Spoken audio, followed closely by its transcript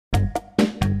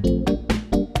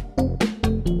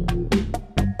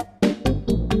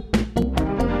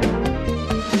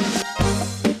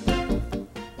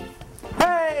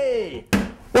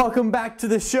Welcome back to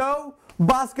the show.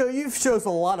 Bossco, you've shown us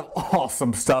a lot of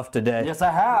awesome stuff today. Yes,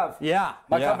 I have. Yeah.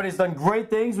 My company's done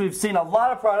great things. We've seen a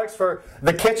lot of products for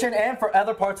the kitchen and for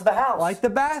other parts of the house. Like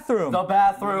the bathroom. The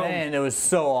bathroom. Man, it was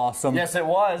so awesome. Yes, it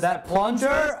was. That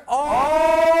plunger.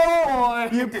 Oh,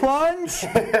 boy. You plunge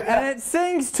and it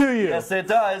sings to you. Yes, it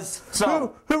does.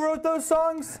 So, who wrote those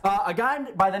songs? a guy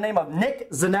by the name of Nick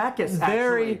Zanakis.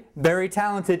 Very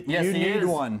talented. Yes, you he need is.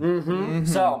 one.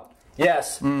 So,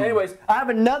 yes. Anyways, I have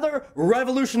another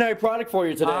revolutionary product for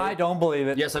you today. I don't believe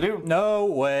it. Yes, I do. No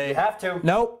way. You have to.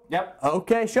 Nope. Yep.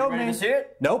 Okay, show Ready me. to see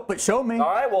it? Nope, but show me. All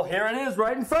right, well, here it is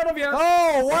right in front of you.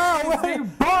 Oh, wow. The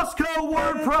Bossco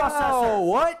word processor. Oh,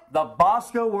 what? The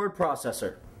Bossco word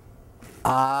processor.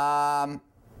 I'm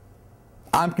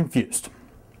confused.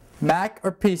 Mac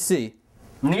or PC?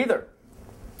 Neither.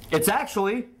 It's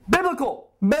actually biblical.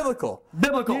 Biblical.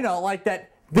 Biblical. You know, like that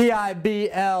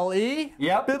B-I-B-L-E?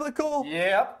 Yep. Biblical?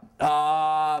 Yep.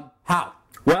 How?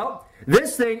 Well,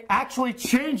 this thing actually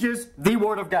changes the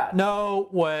Word of God. No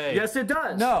way. Yes, it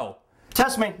does. No.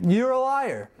 Test me. You're a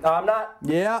liar. No, I'm not.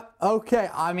 Yeah, okay.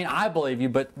 I mean, I believe you,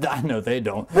 but I know they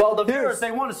don't. Well, the viewers,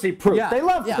 they want to see proof. Yeah, They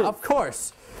love yeah, proof. of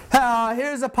course.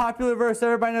 Here's a popular verse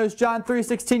everybody knows, John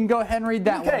 3:16. Go ahead and read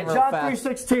that one Okay, real John fast.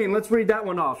 3:16. Let's read that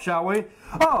one off, shall we?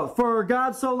 Oh, for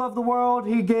God so loved the world,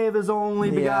 he gave his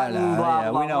only begotten, blah,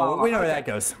 blah, we know blah. where that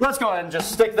goes. Let's go ahead and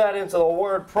just stick that into the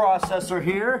word processor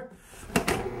here.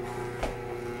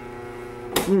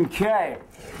 Okay,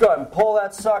 go ahead and pull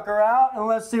that sucker out, and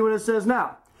let's see what it says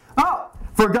now. Oh,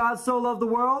 for God so loved the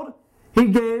world, he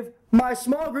gave my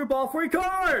small group all free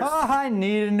cars. Oh, I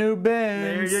need a new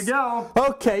Benz. There you go.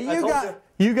 Okay,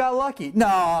 you got lucky.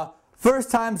 No, first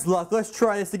time's luck. Let's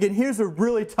try this again. Here's a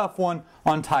really tough one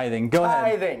on tithing. Go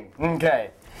ahead. Tithing.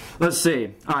 Okay. Let's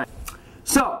see. All right.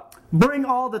 So, bring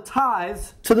all the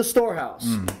tithes to the storehouse.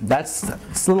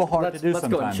 It's a little hard to do let's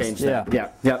sometimes. go and change that. Yeah.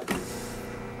 Yep.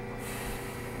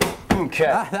 Okay.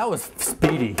 That was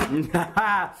speedy. And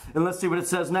let's see what it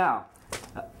says now.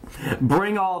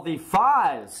 Bring all the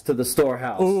fives to the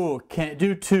storehouse. Ooh, can't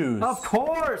do twos. Of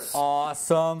course.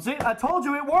 Awesome. See, I told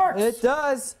you it works. It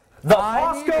does. The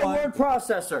I need Bossco one. word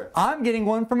processor. I'm getting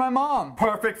one for my mom.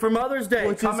 Perfect for Mother's Day.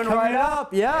 Which coming is coming right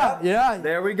up. Yeah, yeah.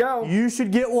 There we go. You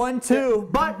should get one too.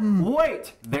 But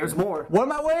wait, there's more. What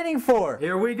am I waiting for?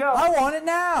 Here we go. I want it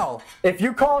now. If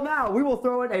you call now, we will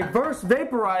throw in a Verse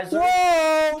vaporizer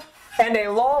Whoa! and a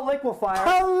Law liquefier.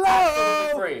 Hello!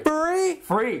 Absolutely free. Free?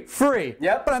 Free. Free.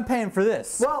 Yep. But I'm paying for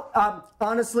this. Well,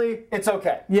 honestly, it's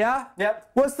okay. Yeah?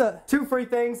 Yep. What's the... 2 free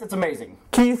things. It's amazing.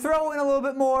 Can you throw in a little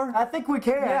bit more? I think we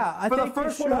can. Yeah, I For think the you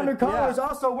first should. 100 callers, Yeah.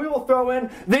 also, we will throw in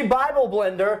the Bible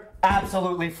blender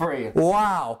absolutely free.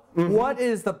 Wow. What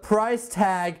is the price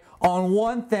tag on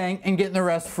one thing and getting the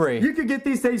rest free? You could get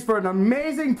these things for an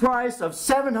amazing price of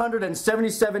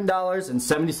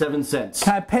 $777.77.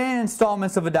 Can I pay in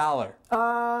installments of $1?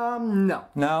 No.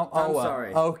 No? Oh, I'm well.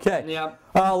 sorry. Okay. Yep.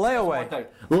 Layaway.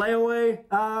 Layaway,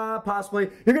 possibly.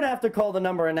 You're going to have to call the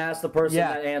number and ask the person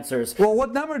that answers. Well,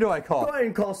 what number do I call? Go ahead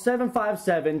and call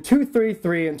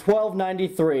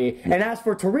 757-233-1293 and ask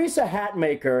for Teresa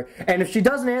Hatmaker. And if she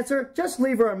doesn't answer, just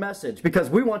leave her a message because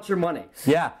we want your money.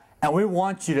 Yeah, and we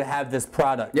want you to have this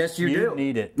product. Yes, you do. You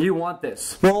need it. You want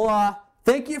this. Well,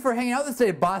 thank you for hanging out this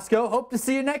day, Bossco. Hope to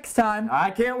see you next time.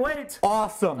 I can't wait.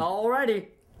 Awesome. Alrighty.